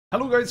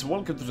Hello guys,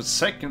 welcome to the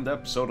second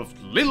episode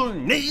of Little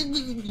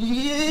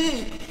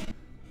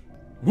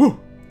Woo!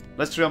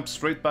 Let's jump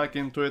straight back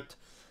into it.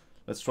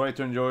 Let's try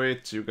to enjoy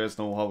it. You guys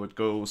know how it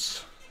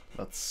goes.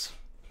 Let's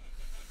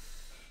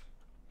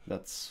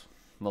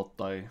not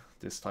die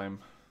this time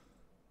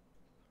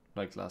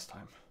like last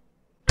time.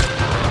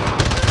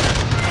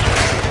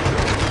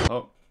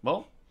 Oh,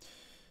 well.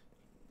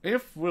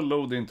 If we'll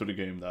load into the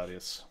game, that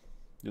is.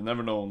 You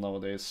never know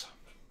nowadays.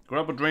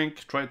 Grab a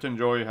drink, try to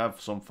enjoy, have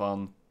some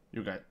fun.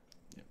 You guys.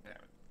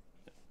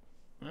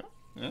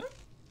 Yeah?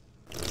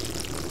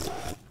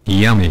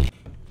 Yummy.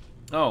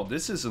 Oh,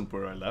 this isn't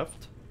where I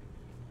left.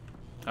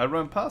 I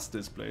ran past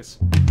this place.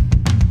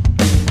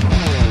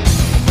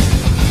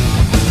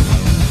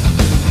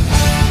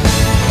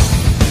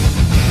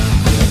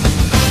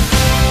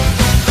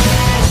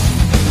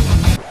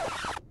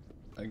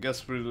 I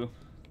guess we'll...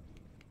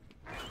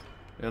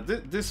 Yeah,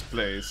 this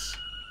place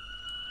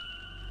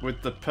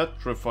with the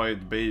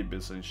petrified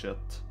babies and shit.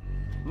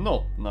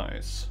 Not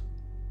nice.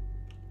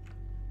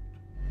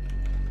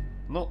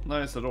 Not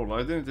nice at all.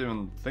 I didn't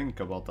even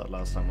think about that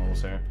last time I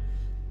was here.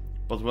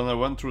 But when I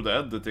went through the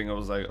editing, I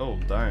was like, oh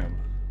damn,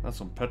 that's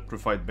some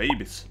petrified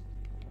babies.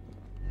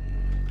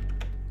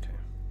 Okay,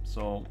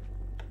 so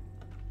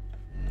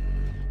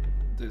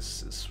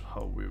this is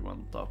how we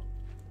went up.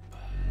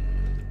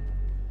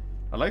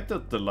 I like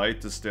that the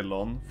light is still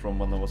on from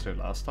when I was here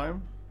last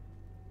time.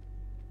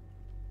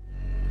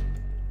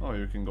 Oh,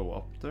 you can go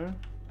up there.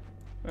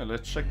 Yeah,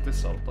 let's check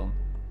this out then.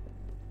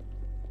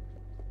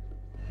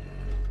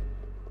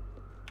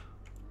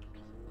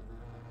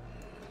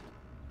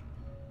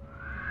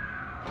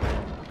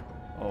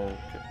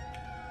 Okay.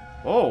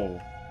 Oh!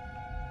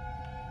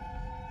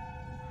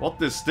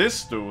 What is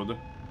this, dude?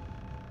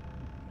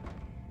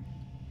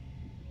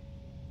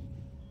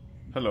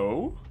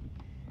 Hello?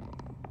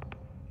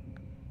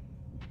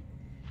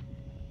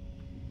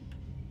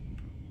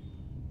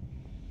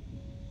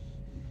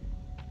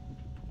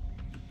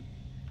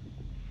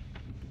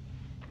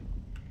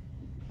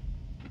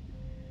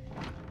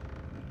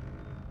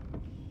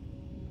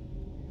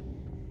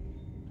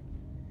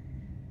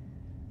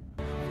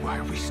 Why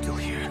are we still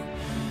here?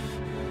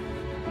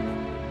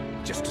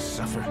 Just to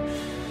suffer?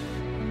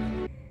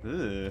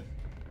 Ugh.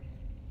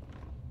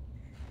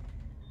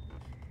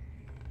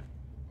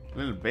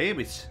 Little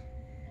babies.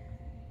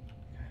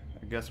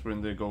 I guess we're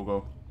in the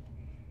go-go.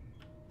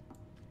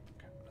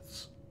 Okay,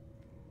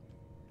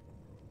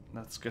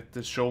 let's get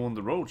this show on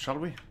the road, shall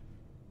we?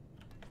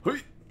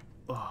 Hey!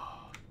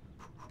 Oh.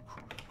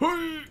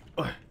 Hey!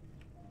 Okay.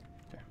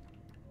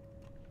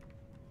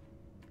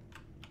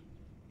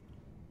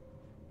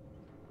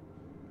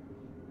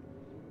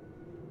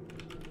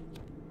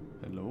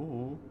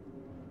 Hello?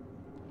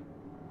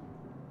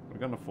 We're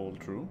gonna fall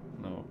through?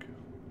 No, okay.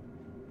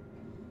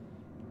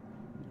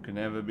 You can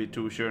never be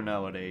too sure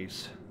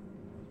nowadays.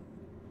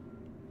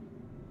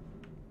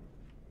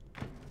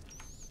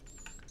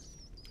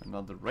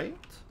 Another raid?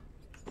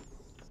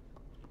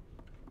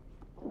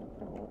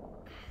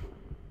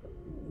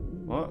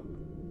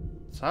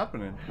 What's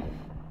happening?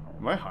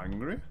 Am I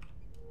hungry?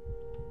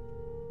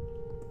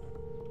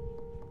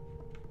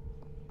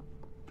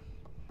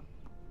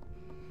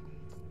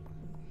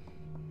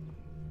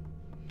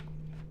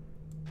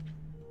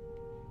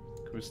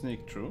 Can we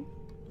sneak through?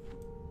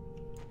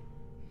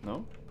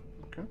 No?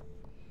 Okay.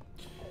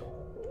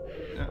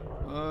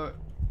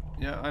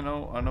 Yeah, I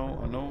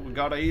know. We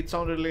gotta eat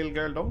something, little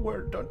girl. Don't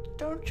worry,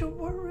 don't you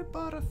worry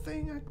about a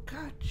thing. I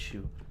got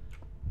you.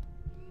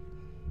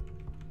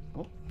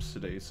 Oops,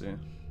 daisy.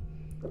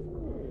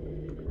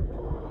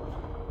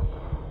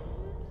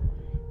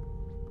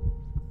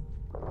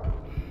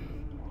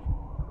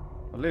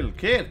 A little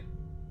kid.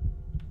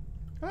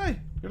 Hey,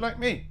 you like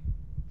me?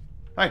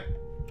 Hey.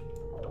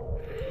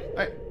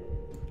 Hey!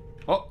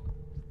 Oh!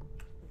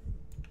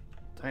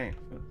 Dang,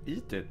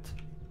 eat it!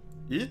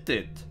 Eat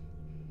it!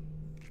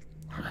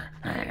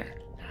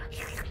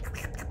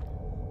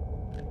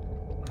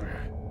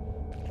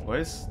 Why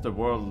is the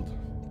world...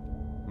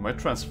 Am I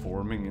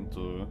transforming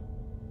into...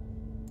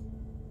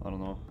 I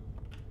don't know.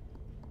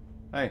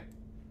 Hey!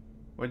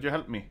 Why'd you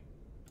help me?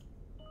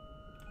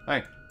 Hey!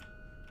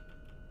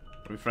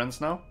 Are we friends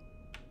now?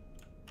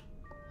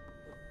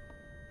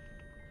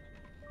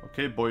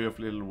 Okay, boy of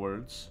little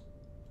words.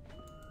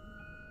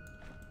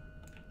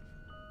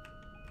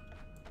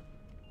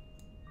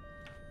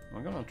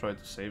 I'm gonna try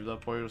to save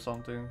that boy or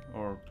something.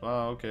 Or,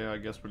 okay, I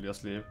guess we'll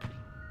just leave.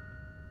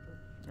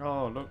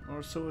 Oh, look,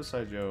 more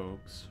suicide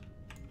jokes.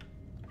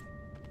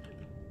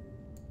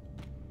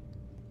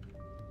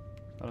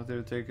 I don't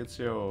even think it's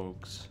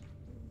jokes.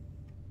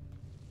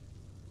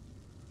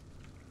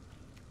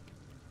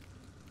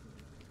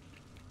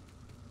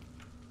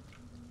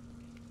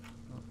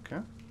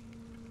 Okay.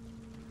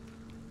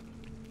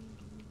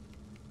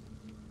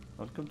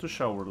 Welcome to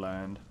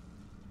Showerland.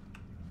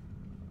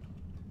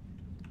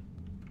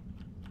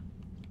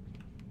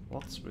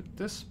 What's with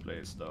this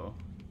place though?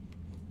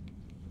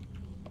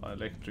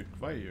 Electric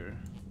wire.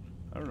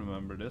 I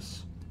remember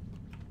this.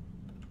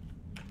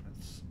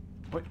 Let's...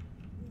 Wait.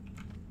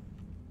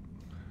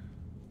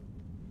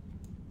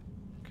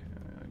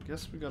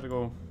 guess we gotta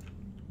go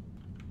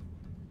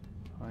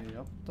high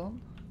up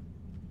then.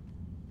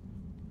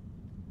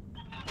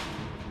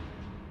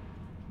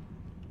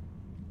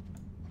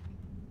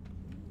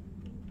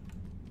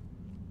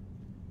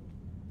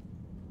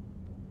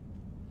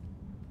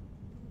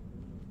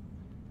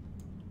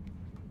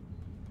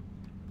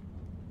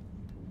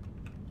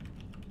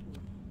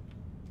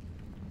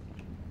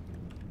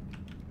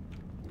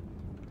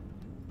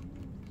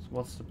 So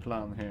what's the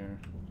plan here?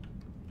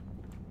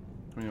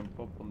 Can we jump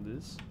up on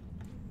this?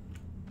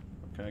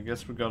 Okay, I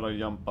guess we gotta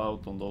jump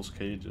out on those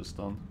cages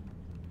then.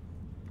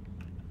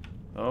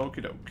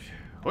 Okie doke.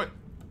 Wait!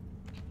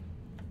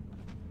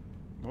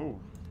 Oh.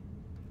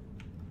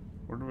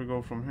 Where do we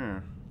go from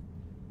here?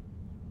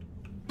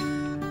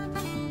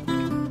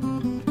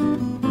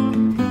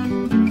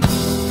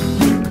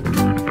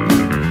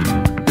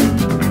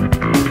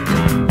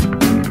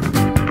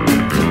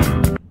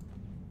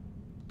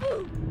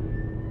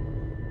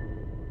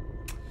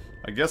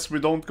 I guess we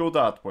don't go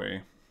that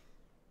way.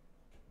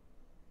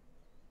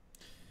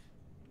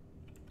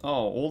 Oh,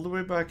 all the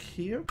way back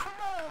here? Come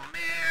on,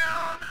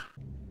 man!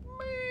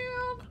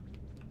 Man!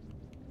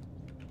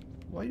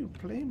 Why you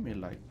play me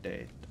like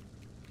that?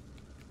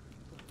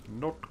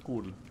 Not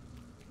cool.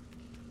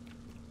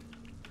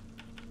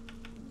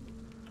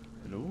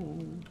 Hello?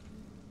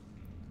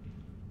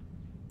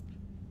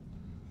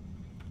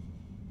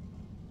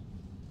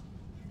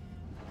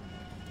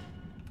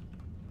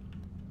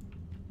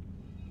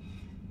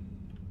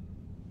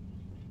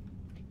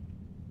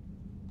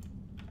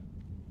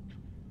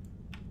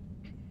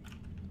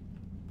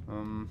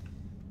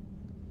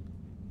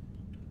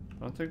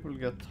 I don't think we'll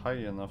get high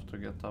enough to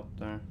get up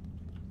there.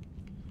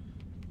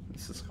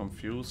 This is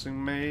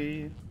confusing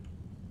me.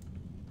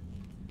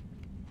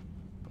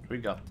 But we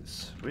got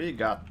this. We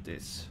got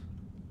this.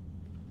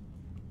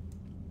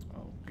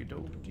 Okie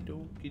dokie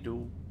dokie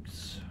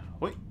dokes.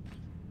 Wait.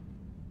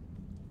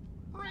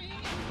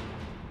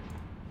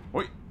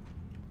 Wait.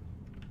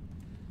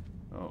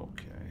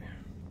 Okay.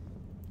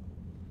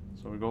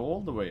 So we go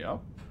all the way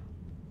up.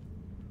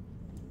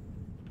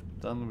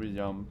 Then we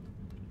jump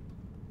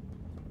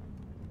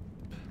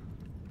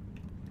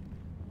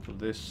to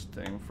this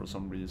thing for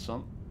some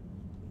reason.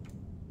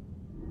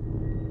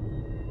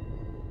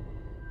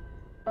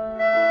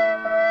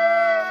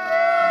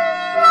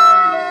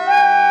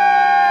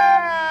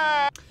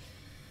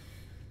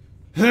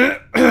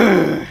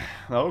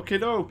 Okie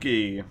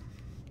dokie.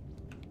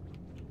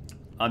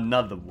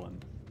 Another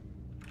one.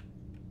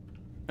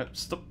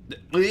 Stop.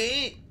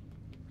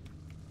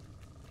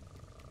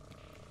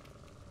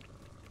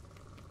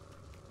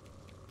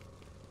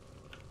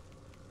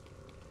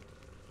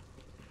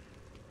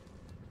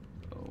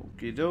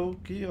 Okie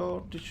dokie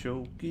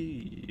artichoke,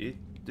 it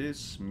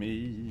is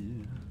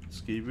me.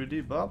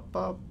 Skibidi bop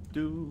bop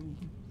doo.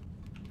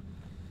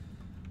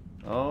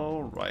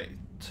 Alright.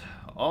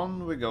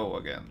 On we go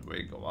again.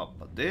 We go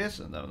up at this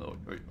and then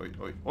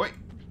wait.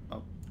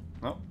 Oh,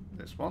 no,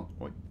 this one.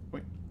 Wait.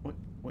 Wait.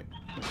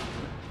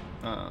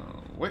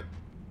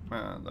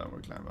 And then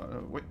we climb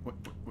out. Wait.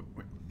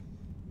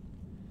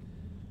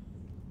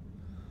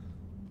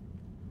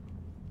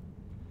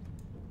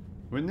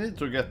 We need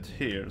to get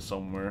here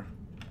somewhere.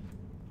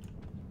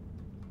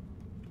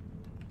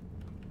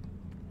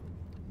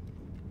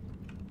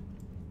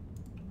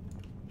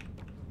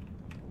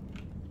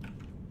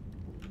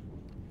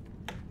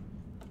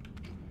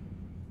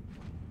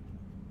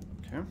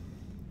 Okay.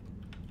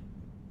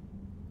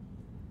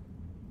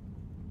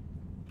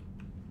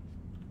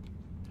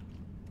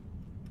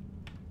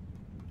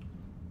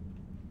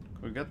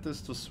 Could we get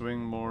this to swing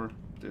more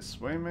this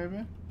way,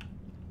 maybe?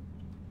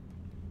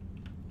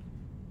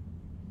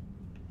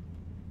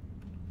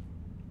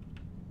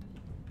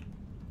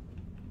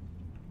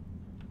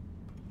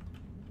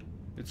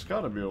 It's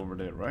gotta be over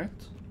there, right?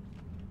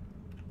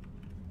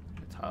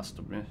 It has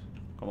to be.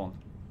 Come on.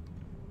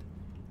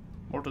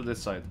 More to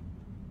this side.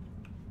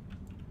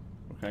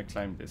 Can I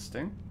climb this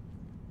thing?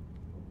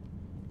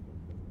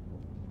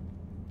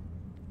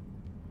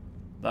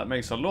 That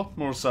makes a lot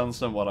more sense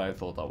than what I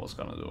thought I was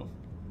gonna do.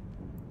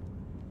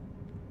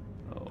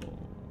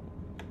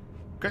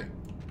 Okay.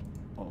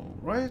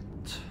 Alright.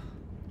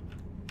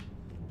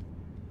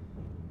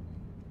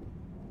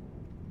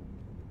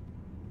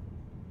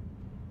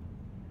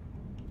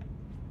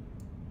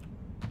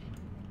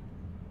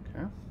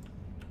 Okay.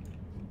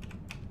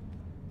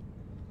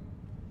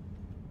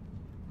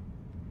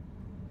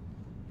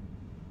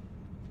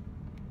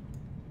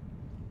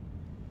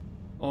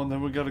 Oh, and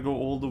then we gotta go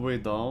all the way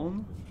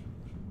down.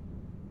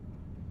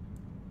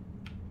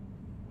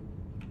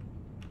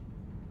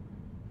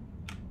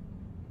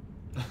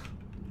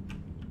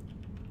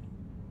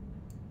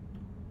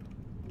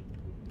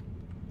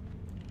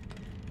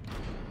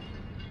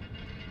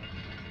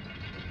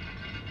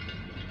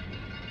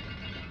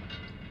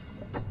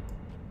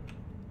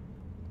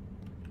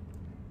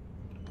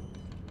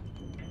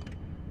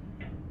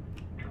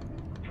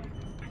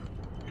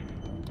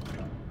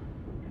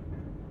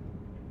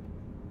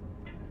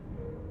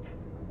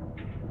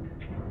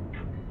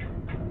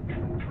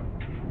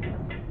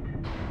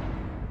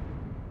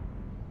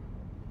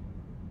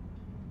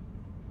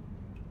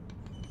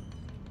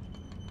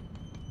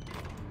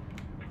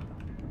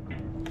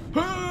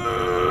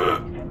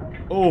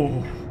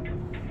 Oh.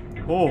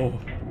 Oh.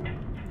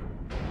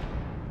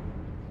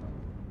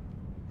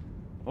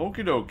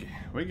 Okie dokie.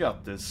 We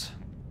got this.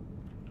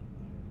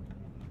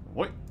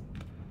 Wait.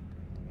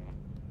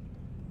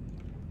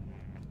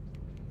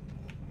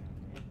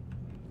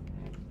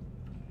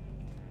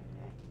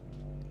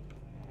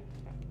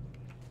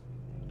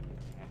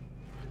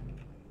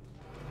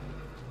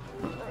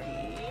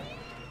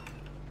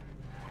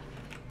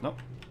 No.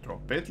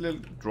 Drop it,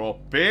 little.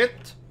 Drop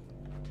it.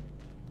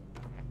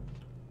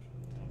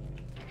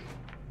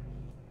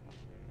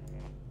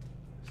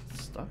 Is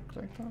it stuck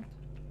like that?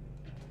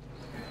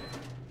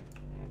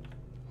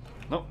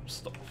 No,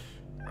 stop.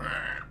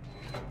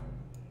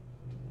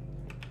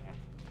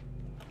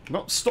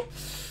 No, stop.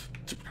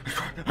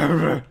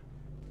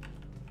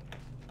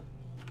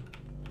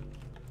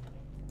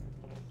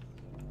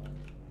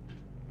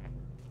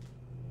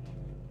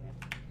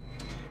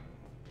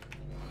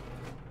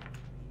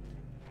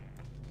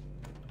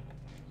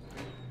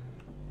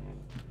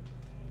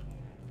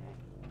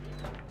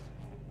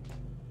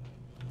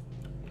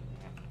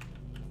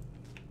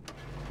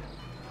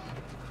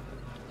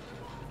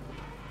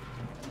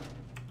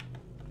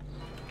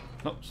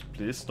 No,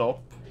 please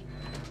stop.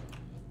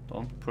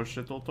 Don't push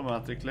it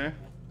automatically.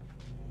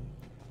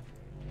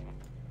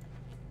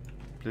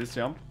 Please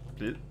jump,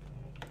 please.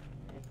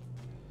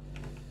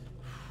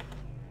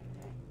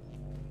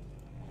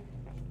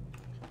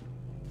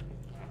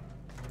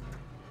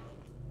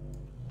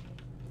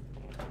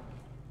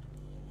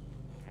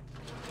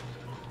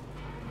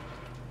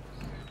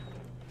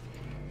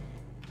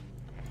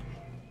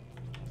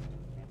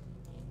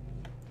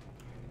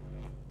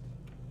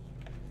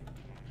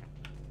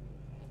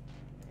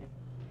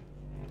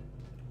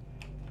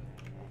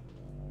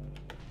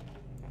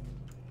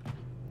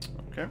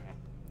 Okay.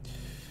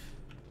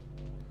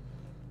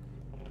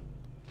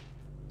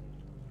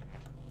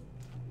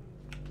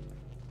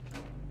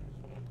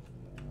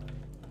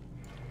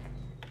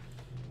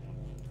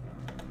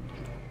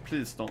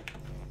 Please don't.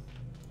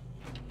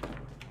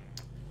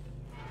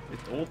 It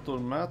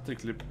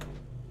automatically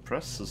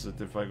presses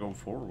it if I go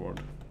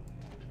forward.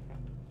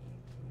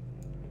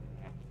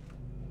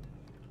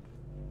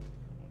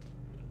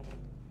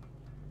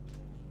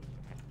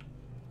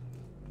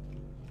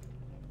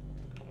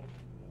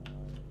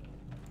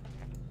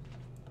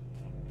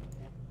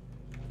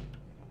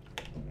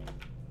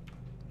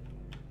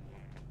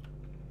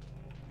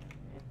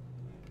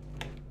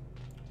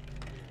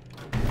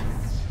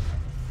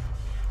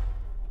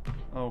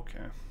 Okay.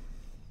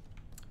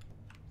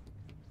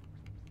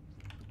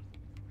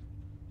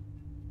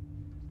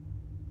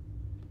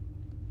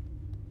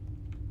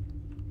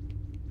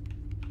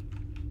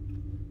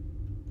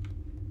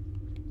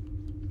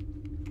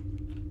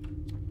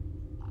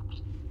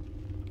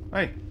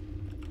 Hey,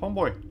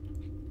 homeboy.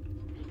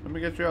 Let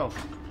me get you out.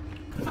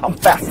 I'm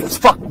fast as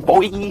fuck,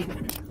 boy!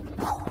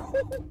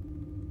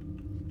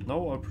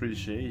 No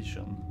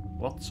appreciation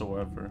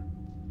whatsoever.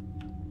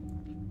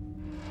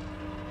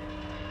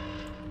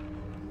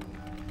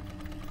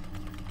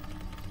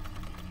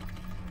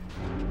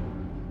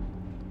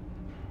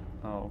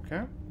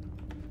 Okay.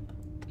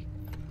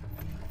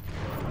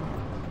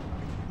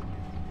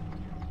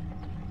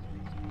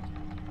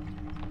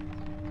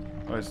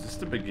 Oh, is this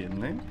the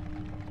beginning?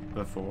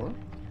 Before?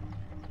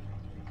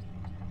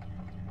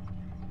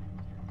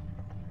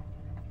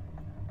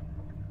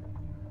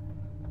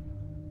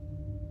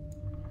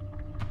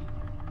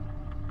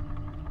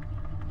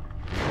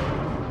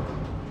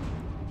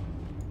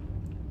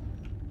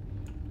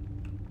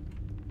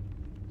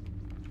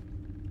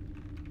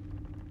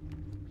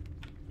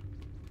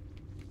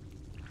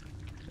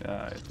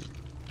 Yeah, I did.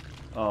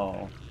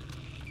 Oh.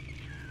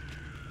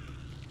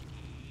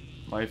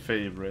 My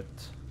favorite.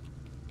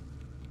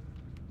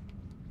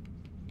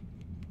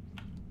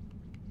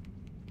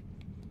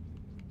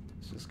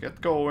 Let's just get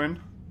going.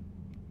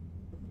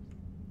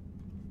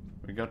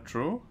 We got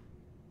through.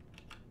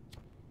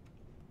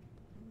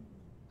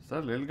 Is that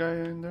a little guy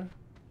in there?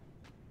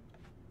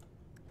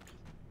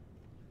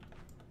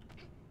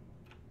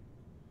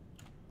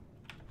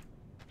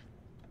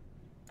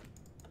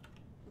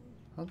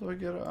 How do I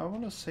get it? I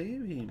want to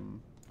save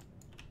him.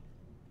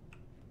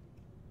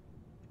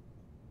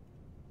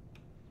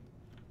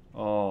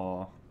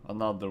 Oh,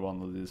 another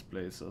one of these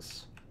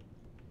places.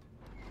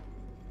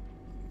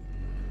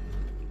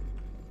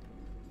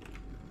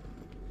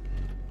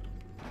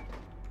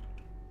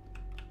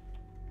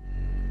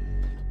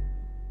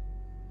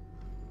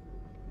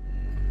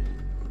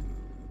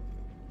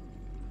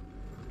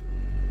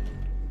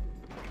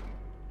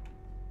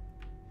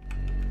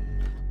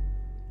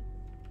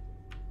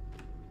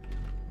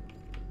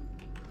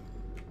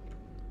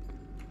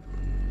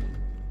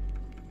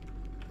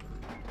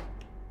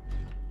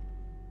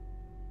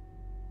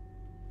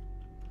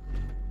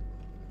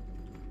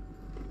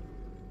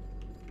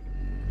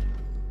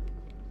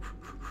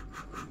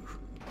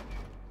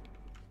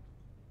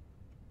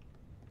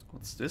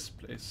 What's this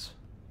place?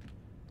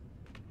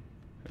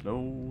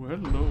 Hello,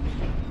 hello.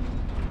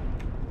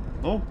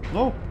 No,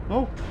 no,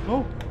 no,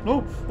 no,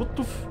 no. What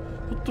the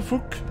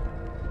fuck?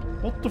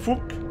 What the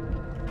fuck?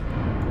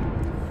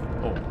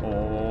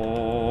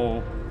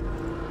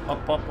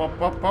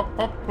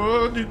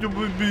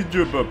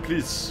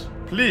 Please.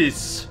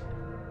 Please.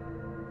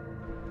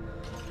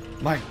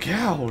 My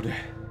God.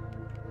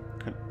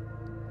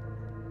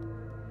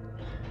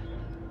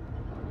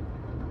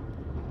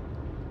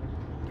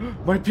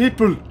 My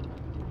people.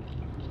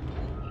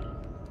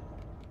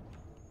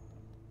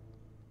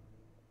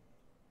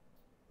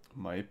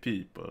 My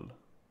people.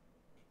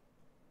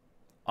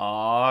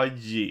 Ah,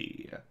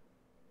 yeah.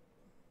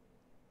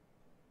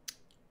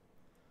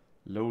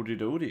 Loady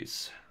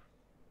doodies.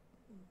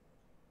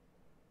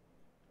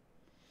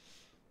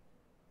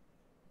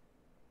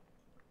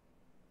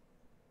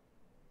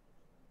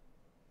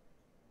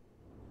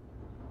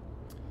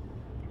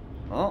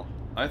 Well,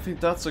 I think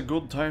that's a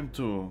good time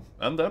to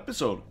end the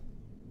episode.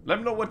 Let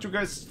me know what you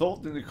guys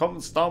thought in the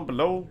comments down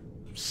below.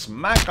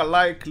 Smack a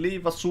like,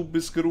 leave a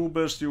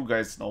subscribers, you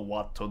guys know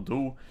what to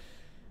do.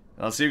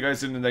 And I'll see you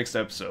guys in the next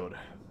episode.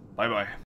 Bye bye.